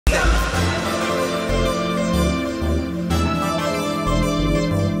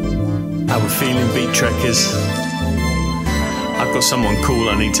feeling, BeatTrekkers? I've got someone cool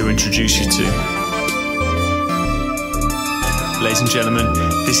I need to introduce you to. Ladies and gentlemen,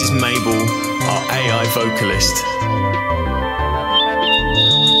 this is Mabel, our AI vocalist.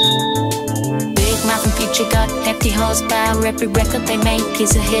 Big mouth and future got hefty horsepower. Every record they make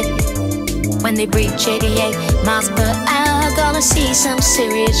is a hit. When they reach 88 miles per hour, gonna see some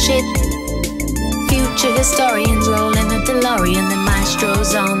serious shit. Future historians roll in a DeLorean, the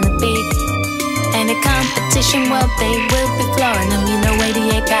maestros on the beat. Any competition, well, they will be flooring them. You know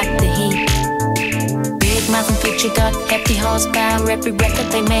 88 got the heat. Big mouth and future got hefty horsepower. Every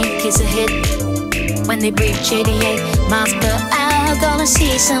record they make is a hit. When they reach 88 miles per hour, gonna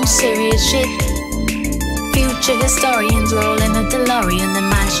see some serious shit. Future historians roll in a DeLorean, the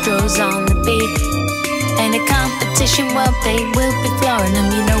maestros on the beat. Any competition, well, they will be flooring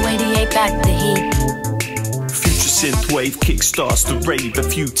them. You know 88 got the heat. Synthwave kickstarts the rave. A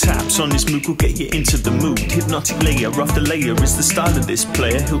few taps on this mook will get you into the mood. Hypnotic layer after layer is the style of this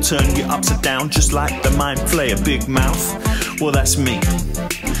player. He'll turn you upside down just like the mind flayer. Big mouth, well that's me.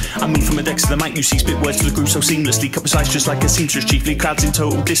 I move from a deck to the mic, you see spit words to the groove so seamlessly. Cut precise just like a seamstress chiefly. Crowds in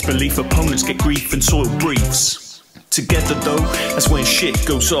total disbelief, opponents get grief and soil breathes. Together though, that's when shit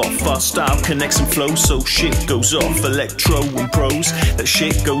goes off. Our style connects and flows, so shit goes off. Electro and pros, that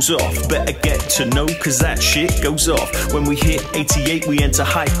shit goes off. Better get to know, cause that shit goes off. When we hit 88, we enter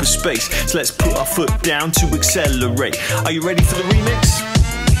hyperspace. So let's put our foot down to accelerate. Are you ready for the remix?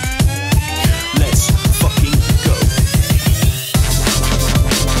 Let's fucking go.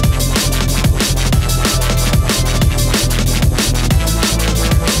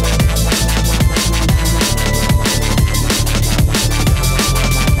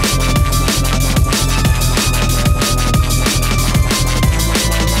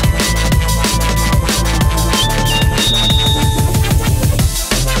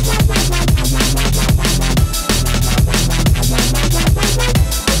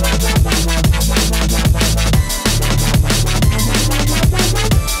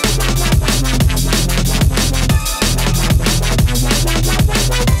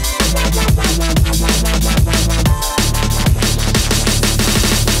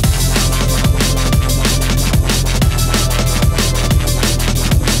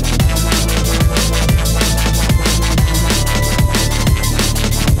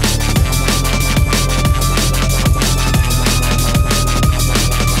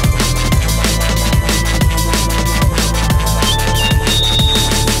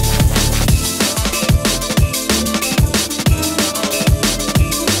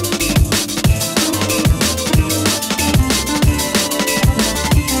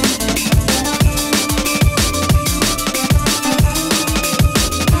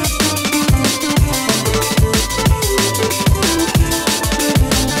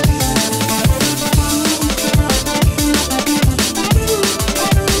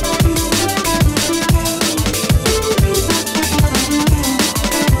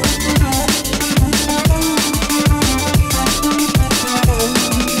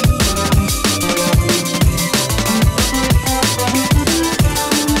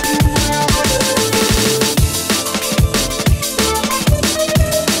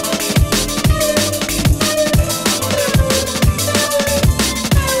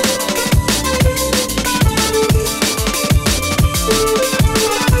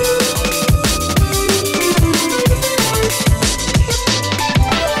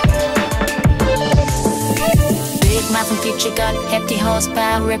 Future got hefty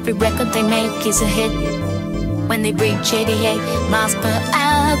horsepower. Every record they make is a hit. When they reach 88 miles per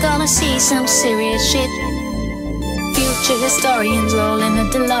hour, gonna see some serious shit. Future historians roll in a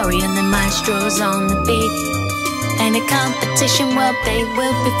DeLorean, the maestros on the beat. Any competition, well, they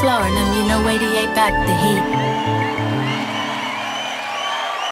will be flooring them. You know 88 back the heat.